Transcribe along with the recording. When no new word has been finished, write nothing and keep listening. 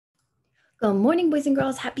Good morning, boys and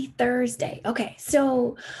girls. Happy Thursday. Okay,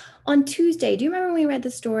 so on Tuesday, do you remember when we read the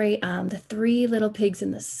story, The Three Little Pigs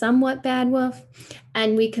and the Somewhat Bad Wolf?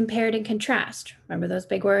 And we compared and contrast. Remember those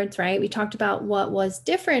big words, right? We talked about what was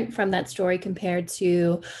different from that story compared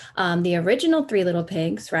to the original Three Little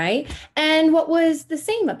Pigs, right? And what was the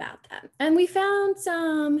same about them. And we found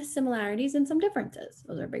some similarities and some differences.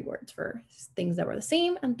 Those are big words for things that were the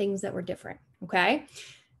same and things that were different, okay?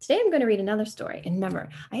 Today I'm going to read another story. And remember,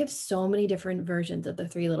 I have so many different versions of the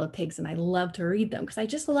Three Little Pigs, and I love to read them because I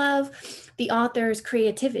just love the author's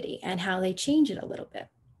creativity and how they change it a little bit.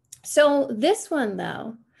 So this one,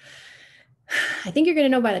 though, I think you're going to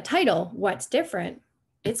know by the title what's different.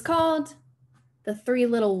 It's called The Three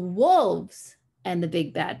Little Wolves and the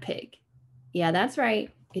Big Bad Pig. Yeah, that's right.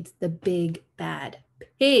 It's the Big Bad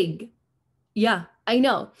Pig. Yeah, I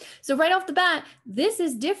know. So right off the bat, this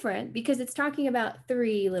is different because it's talking about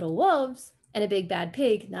three little wolves and a big bad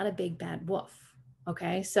pig, not a big bad wolf.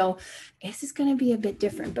 Okay, so this is going to be a bit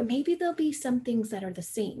different, but maybe there'll be some things that are the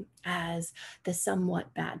same as the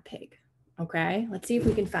somewhat bad pig. Okay, let's see if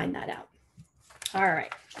we can find that out. All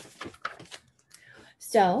right.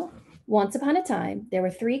 So once upon a time, there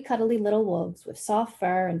were three cuddly little wolves with soft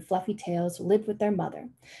fur and fluffy tails who lived with their mother.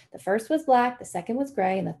 The first was black, the second was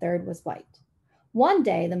gray, and the third was white. One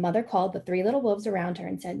day, the mother called the three little wolves around her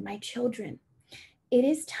and said, "My children, it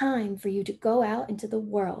is time for you to go out into the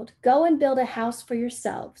world. Go and build a house for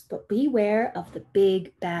yourselves, but beware of the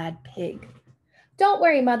big bad pig." "Don't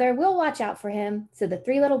worry, mother, we'll watch out for him," said the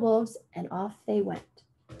three little wolves, and off they went.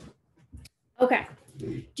 Okay,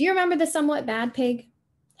 do you remember the somewhat bad pig?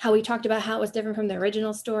 How we talked about how it was different from the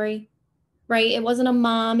original story? Right? It wasn't a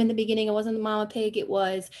mom in the beginning. It wasn't the mama pig. It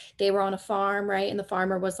was, they were on a farm, right? And the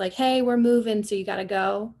farmer was like, "Hey, we're moving, so you got to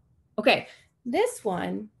go." Okay. This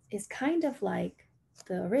one is kind of like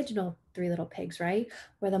the original Three Little Pigs, right?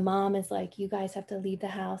 Where the mom is like, "You guys have to leave the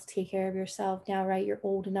house, take care of yourself now, right? You're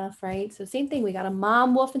old enough," right? So same thing. We got a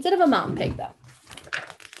mom wolf instead of a mom pig, though.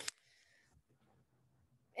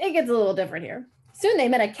 It gets a little different here. Soon they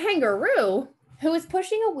met a kangaroo who was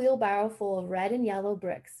pushing a wheelbarrow full of red and yellow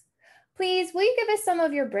bricks. "Please, will you give us some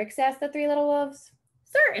of your bricks?" asked the three little wolves.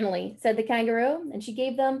 "Certainly," said the kangaroo, and she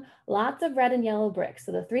gave them lots of red and yellow bricks.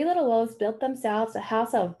 So the three little wolves built themselves a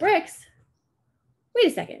house out of bricks. Wait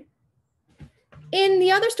a second. In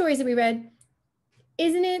the other stories that we read,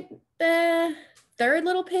 isn't it the third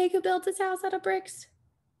little pig who built his house out of bricks?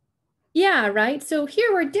 Yeah, right? So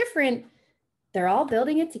here we're different. They're all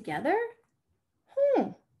building it together?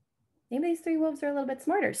 Maybe these three wolves are a little bit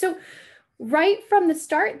smarter. So right from the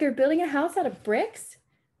start, they're building a house out of bricks.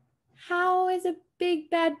 How is a big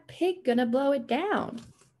bad pig gonna blow it down?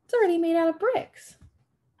 It's already made out of bricks.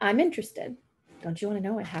 I'm interested. Don't you want to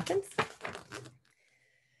know what happens?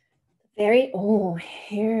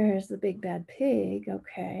 Here's the big bad pig.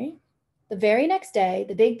 Okay. The very next day,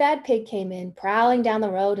 the big bad pig came in, prowling down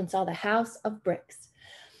the road, and saw the house of bricks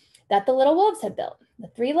that the little wolves had built. The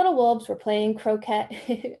three little wolves were playing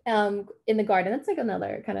croquet in the garden. That's like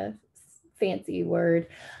another kind of fancy word.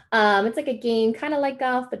 It's like a game, kind of like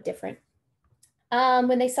golf, but different.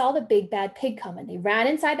 When they saw the big bad pig coming, they ran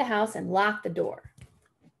inside the house and locked the door.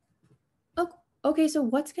 Oh, okay, so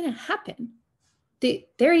what's going to happen? They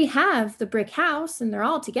already have the brick house and they're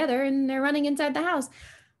all together and they're running inside the house.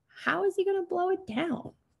 How is he going to blow it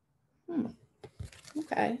down?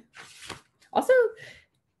 Okay. Also,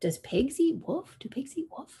 does pigs eat wolf? Do pigs eat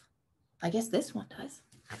wolf? I guess this one does.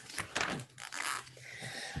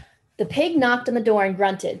 The pig knocked on the door and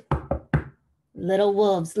grunted. Little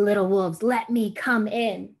wolves, let me come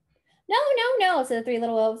in." "No, no, no," said the three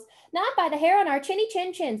little wolves. "Not by the hair on our chinny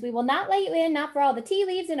chin chins. We will not let you in, not for all the tea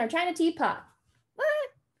leaves in our china teapot." What?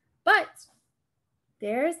 But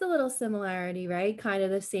there's the little similarity, right? Kind of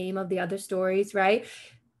the same of the other stories, right?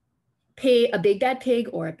 A big bad pig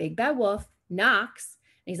or a big bad wolf knocks,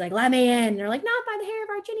 and he's like, "Let me in." And they're like, "Not by the hair of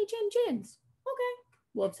our chinny chin chins." Okay,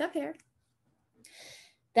 wolves have hair.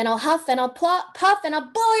 "Then I'll huff and I'll puff and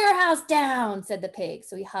I'll blow your house down," said the pig.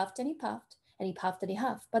 So he huffed and he puffed and he puffed and he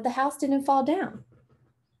huffed, but the house didn't fall down.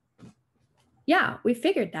 Yeah, we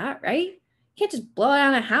figured that, right? You can't just blow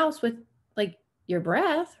down a house with like your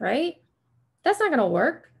breath, right? That's not going to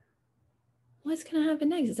work. What's going to happen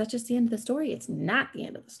next? Is that just the end of the story? It's not the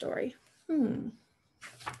end of the story. No!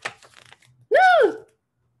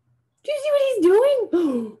 Do you see what he's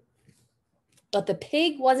doing? But the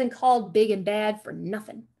pig wasn't called big and bad for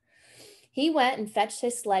nothing. He went and fetched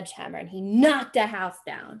his sledgehammer and he knocked a house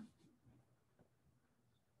down.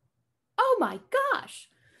 Oh my gosh!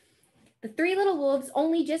 The three little wolves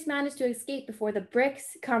only just managed to escape before the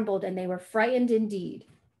bricks crumbled and they were frightened indeed.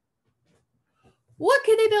 What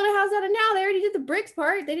could they build a house out of now? They already did the bricks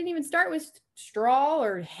part. They didn't even start with straw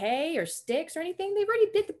or hay or sticks or anything. They've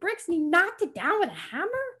already did the bricks and he knocked it down with a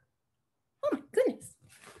hammer. Oh my goodness.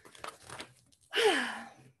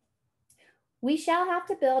 We shall have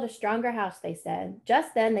to build a stronger house, they said.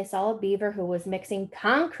 Just then they saw a beaver who was mixing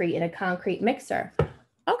concrete in a concrete mixer. Okay,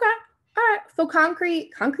 all right. So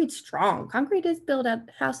concrete's strong. Concrete is built out,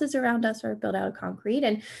 houses around us are built out of concrete,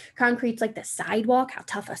 and concrete's like the sidewalk, how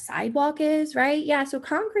tough a sidewalk is, right? Yeah, so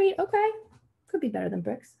concrete, okay, could be better than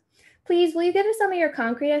bricks. Please, will you give us some of your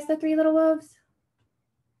concrete, asked the three little wolves.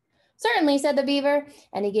 Certainly, said the beaver,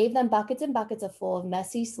 and he gave them buckets and buckets full of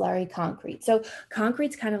messy, slurry concrete. So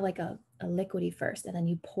concrete's kind of like a liquidy first, and then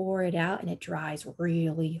you pour it out and it dries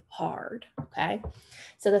really hard, okay?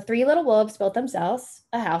 So the three little wolves built themselves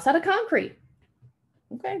a house out of concrete.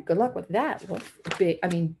 Okay, good luck with that,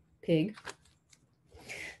 pig.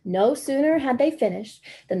 No sooner had they finished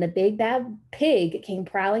than the big bad pig came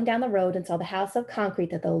prowling down the road and saw the house of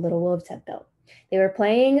concrete that the little wolves had built. They were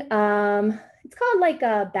playing, it's called like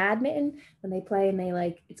a badminton when they play,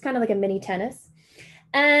 and it's kind of like a mini tennis.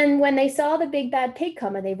 And when they saw the big bad pig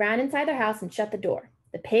coming, they ran inside their house and shut the door.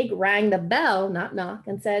 The pig rang the bell, not knock,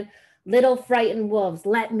 and said, "Little frightened wolves,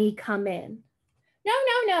 let me come in." "No,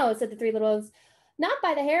 no, no," said the three little wolves. "Not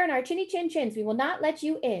by the hair on our chinny chin chins. We will not let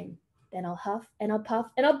you in." "Then I'll huff and I'll puff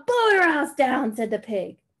and I'll blow your house down," said the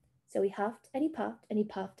pig. So he huffed and he puffed and he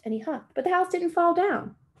puffed and he huffed, but the house didn't fall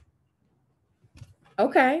down.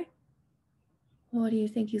 Okay. What do you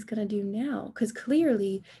think he's going to do now? Because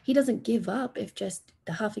clearly he doesn't give up if just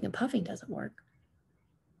the huffing and puffing doesn't work.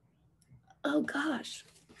 Oh, gosh.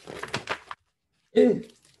 Do you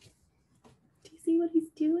see what he's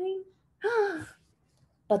doing?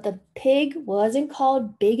 But the pig wasn't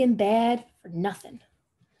called big and bad for nothing.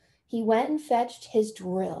 He went and fetched his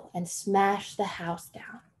drill and smashed the house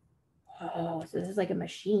down. Oh, so this is like a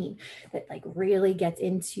machine that really gets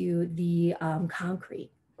into the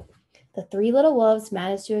concrete. The three little wolves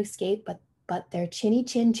managed to escape, but their chinny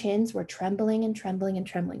chin chins were trembling and trembling and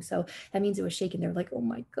trembling. So that means it was shaking. They were like, "Oh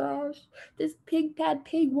my gosh, this bad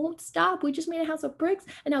pig won't stop. We just made a house of bricks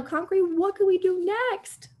and now concrete. What can we do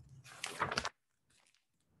next?" All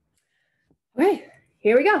right,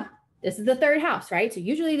 here we go. This is the third house, right? So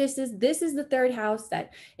usually this is the third house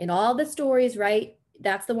that in all the stories, right?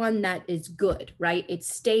 That's the one that is good, right? It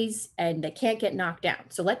stays and they can't get knocked down.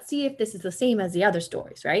 So let's see if this is the same as the other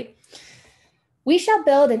stories, right? "We shall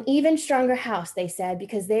build an even stronger house," they said,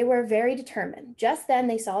 because they were very determined. Just then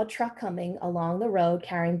they saw a truck coming along the road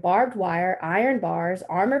carrying barbed wire, iron bars,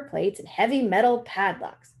 armor plates, and heavy metal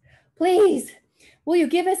padlocks. "Please, will you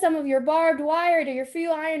give us some of your barbed wire or your few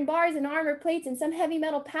iron bars and armor plates and some heavy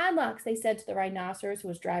metal padlocks?" they said to the rhinoceros who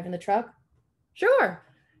was driving the truck. "Sure,"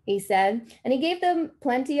 he said, and he gave them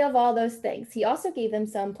plenty of all those things. He also gave them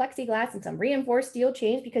some plexiglass and some reinforced steel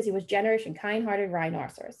chains because he was generous and kind-hearted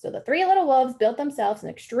rhinoceros. So the three little wolves built themselves an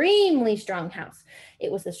extremely strong house.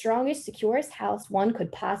 It was the strongest, securest house one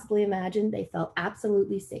could possibly imagine. They felt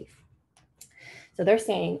absolutely safe. So they're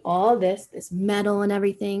saying all this metal and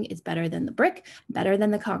everything is better than the brick, better than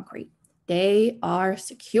the concrete. They are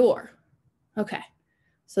secure. Okay,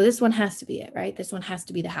 so this one has to be it, right? This one has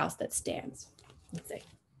to be the house that stands. Let's see.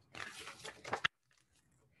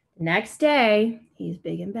 Next day, he's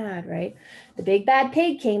big and bad, right? The big bad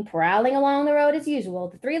pig came prowling along the road as usual.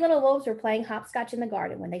 The three little wolves were playing hopscotch in the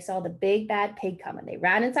garden when they saw the big bad pig coming. They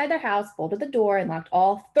ran inside their house, bolted the door, and locked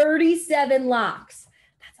all 37 locks.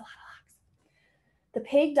 That's a lot of locks. The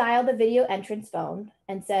pig dialed the video entrance phone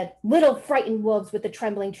and said, "Little frightened wolves with the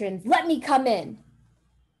trembling chins, let me come in."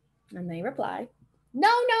 And they replied,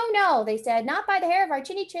 "No, no, no," they said, "not by the hair of our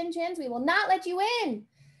chinny chin chins. We will not let you in."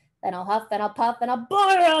 "Then I'll huff and I'll puff and I'll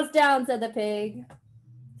blow your house down," said the pig.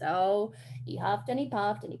 So he huffed and he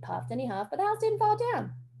puffed and he puffed and he huffed, but the house didn't fall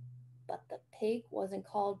down. But the pig wasn't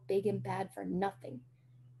called big and bad for nothing.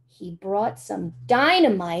 He brought some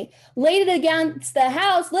dynamite, laid it against the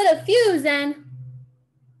house, lit a fuse, and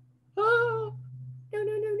oh, no,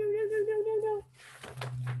 no, no, no, no, no, no, no, no.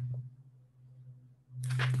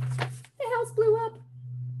 The house blew up.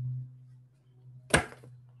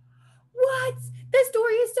 What? The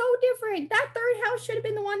story is so different. That third house should have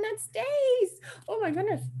been the one that stays. Oh my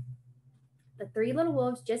goodness. The three little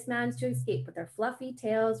wolves just managed to escape, but their fluffy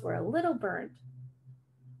tails were a little burned.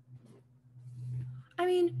 I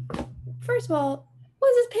mean, first of all, what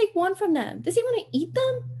does this pig want from them? Does he want to eat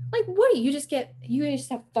them? Like, what do you just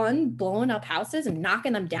have fun blowing up houses and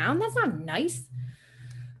knocking them down? That's not nice.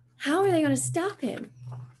 How are they going to stop him?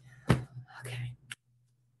 Okay.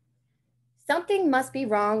 "Something must be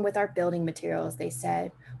wrong with our building materials," they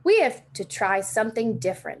said. "We have to try something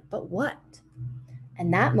different." But what?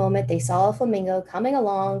 And that moment they saw a flamingo coming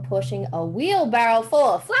along, pushing a wheelbarrow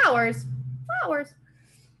full of flowers. Flowers.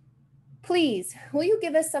 Please, will you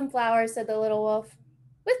give us some flowers, said the little wolf.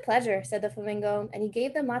 With pleasure, said the flamingo, and he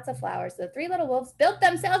gave them lots of flowers. The three little wolves built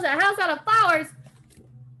themselves a house out of flowers.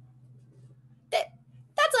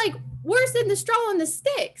 That's like worse than the straw on the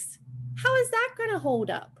sticks. How is that going to hold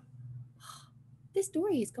up? This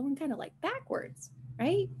story is going kind of like backwards,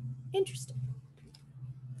 right? Interesting.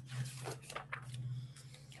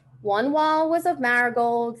 One wall was of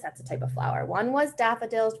marigolds, that's a type of flower. One was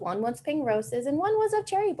daffodils, one was pink roses, and one was of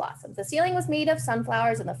cherry blossoms. The ceiling was made of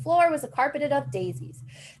sunflowers, and the floor was carpeted of daisies.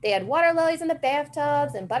 They had water lilies in the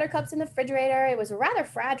bathtubs and buttercups in the refrigerator. It was a rather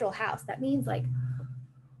fragile house. That means like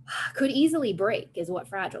could easily break is what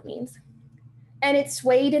fragile means. And it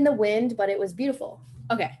swayed in the wind, but it was beautiful.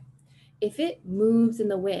 Okay, if it moves in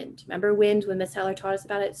the wind, remember wind when Miss Heller taught us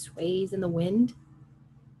about it, sways in the wind?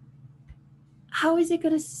 How is it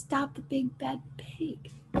going to stop the big bad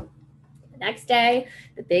pig? The next day,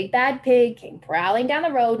 the big bad pig came prowling down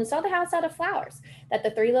the road and saw the house out of flowers that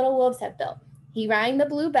the three little wolves had built. He rang the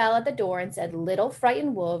blue bell at the door and said, "Little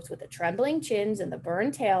frightened wolves with the trembling chins and the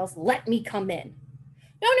burned tails, let me come in."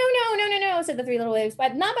 No, said the three little wolves,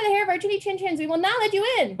 but not by the hair of our chinny chin chins. We will not let you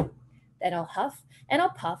in. Then I'll huff and I'll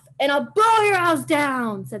puff and I'll blow your house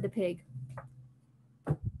down, said the pig.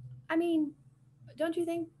 I mean, don't you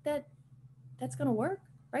think that that's going to work,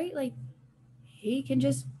 right? Like you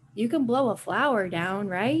can blow a flower down,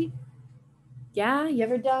 right? Yeah, you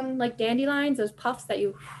ever done like dandelions, those puffs that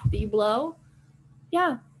you blow?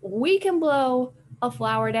 Yeah, we can blow a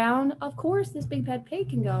flower down. Of course, this big bad pig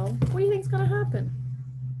can go. What do you think's going to happen?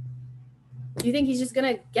 Do you think he's just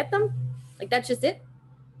going to get them? Like that's just it?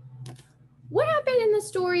 What happened in the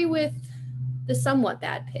story with the somewhat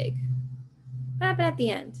bad pig? What happened at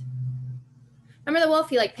the end? Remember the wolf?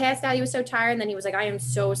 He like passed out. He was so tired. And then he was like, "I am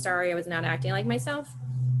so sorry. I was not acting like myself."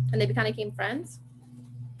 And they kind of became friends.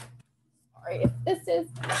 Sorry if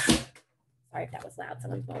that was loud.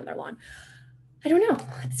 Someone's mowing their lawn. I don't know.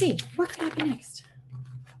 Let's see. What could happen next?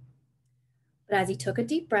 But as he took a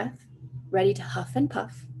deep breath, ready to huff and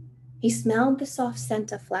puff, he smelled the soft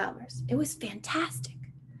scent of flowers. It was fantastic.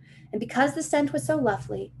 And because the scent was so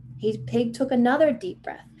lovely, Pig took another deep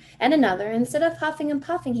breath and another. Instead of huffing and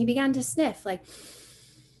puffing, he began to sniff like,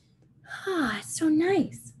 it's so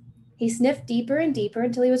nice. He sniffed deeper and deeper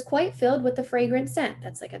until he was quite filled with the fragrant scent.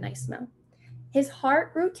 That's like a nice smell. His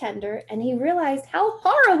heart grew tender and he realized how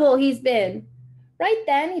horrible he's been. Right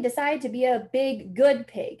then, he decided to be a big, good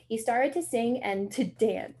pig. He started to sing and to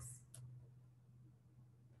dance.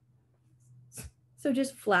 So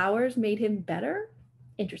just flowers made him better?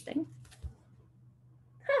 Interesting.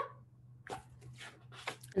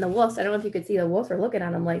 And the wolves, I don't know if you could see the wolves are looking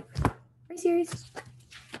at him like, are you serious?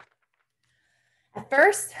 At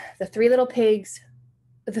first, the three little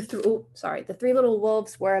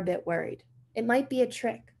wolves were a bit worried. It might be a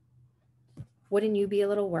trick. Wouldn't you be a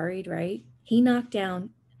little worried, right? He knocked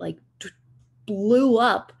down, blew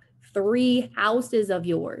up 3 houses of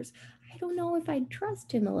yours. I don't know if I'd trust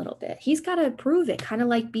him a little bit. He's got to prove it, kind of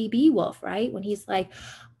like BB Wolf, right? When he's like,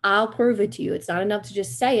 I'll prove it to you. It's not enough to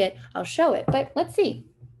just say it. I'll show it. But let's see.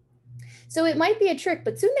 So it might be a trick,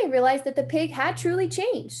 but soon they realized that the pig had truly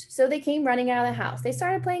changed. So they came running out of the house. They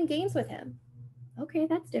started playing games with him. Okay,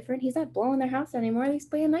 that's different. He's not blowing their house anymore. He's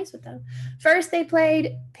playing nice with them. First, they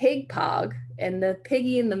played Pig Pog and the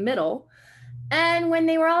piggy in the middle. And when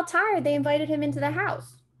they were all tired, they invited him into the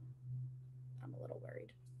house. I'm a little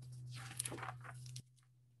worried.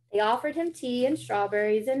 They offered him tea and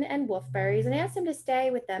strawberries and wolfberries and asked him to stay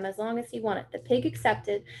with them as long as he wanted. The pig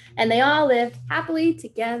accepted, and they all lived happily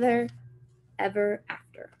together ever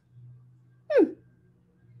after.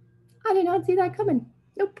 I did not see that coming.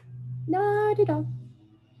 Nope, not at all.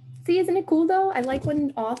 See, isn't it cool though? I like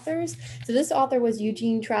when authors, so this author was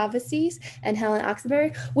Eugene Traveses and Helen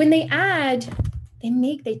Oxenbury, when they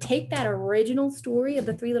take that original story of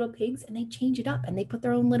the Three Little Pigs and they change it up and they put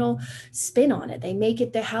their own little spin on it. They make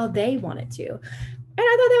it how they want it to. And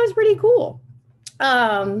I thought that was pretty cool.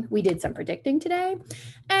 We did some predicting today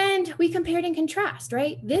and we compared and contrast,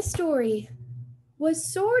 right? This story was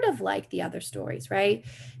sort of like the other stories, right?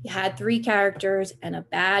 You had 3 characters and a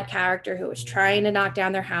bad character who was trying to knock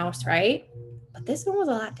down their house, right? But this one was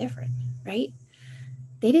a lot different, right?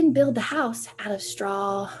 They didn't build the house out of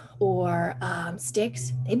straw or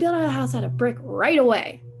sticks. They built a house out of brick right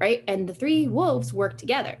away, right? And the 3 wolves worked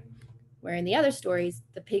together. Where in the other stories,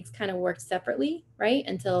 the pigs kind of worked separately, right?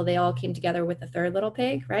 Until they all came together with the 3rd little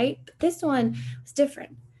pig, right? But this one was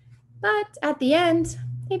different. But at the end,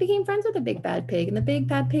 they became friends with the big bad pig, and the big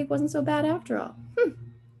bad pig wasn't so bad after all.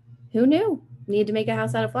 Who knew? needed to make a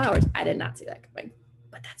house out of flowers. I did not see that coming.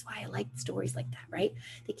 But that's why I like stories like that, right?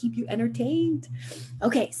 They keep you entertained.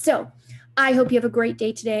 Okay, so I hope you have a great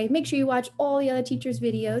day today. Make sure you watch all the other teachers'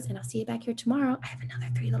 videos, and I'll see you back here tomorrow. I have another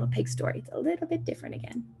Three Little Pigs story. It's a little bit different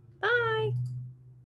again. Bye.